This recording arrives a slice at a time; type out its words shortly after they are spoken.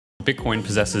Bitcoin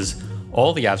possesses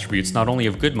all the attributes not only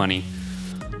of good money,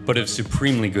 but of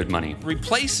supremely good money.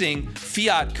 Replacing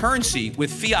fiat currency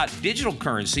with fiat digital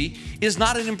currency is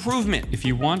not an improvement. If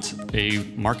you want a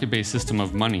market-based system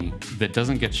of money that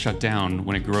doesn't get shut down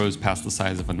when it grows past the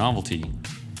size of a novelty,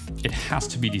 it has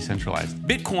to be decentralized.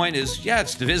 Bitcoin is, yeah,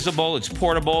 it's divisible, it's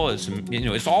portable,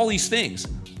 it's all these things.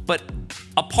 But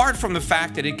apart from the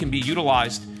fact that it can be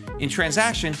utilized in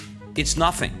transaction, it's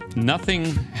nothing. Nothing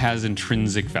has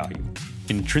intrinsic value.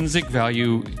 Intrinsic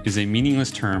value is a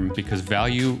meaningless term because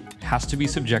value has to be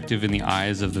subjective in the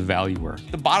eyes of the valuer.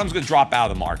 The bottom's going to drop out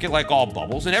of the market like all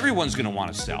bubbles, and everyone's going to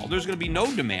want to sell. There's going to be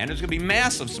no demand. There's going to be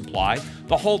massive supply.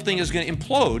 The whole thing is going to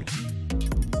implode.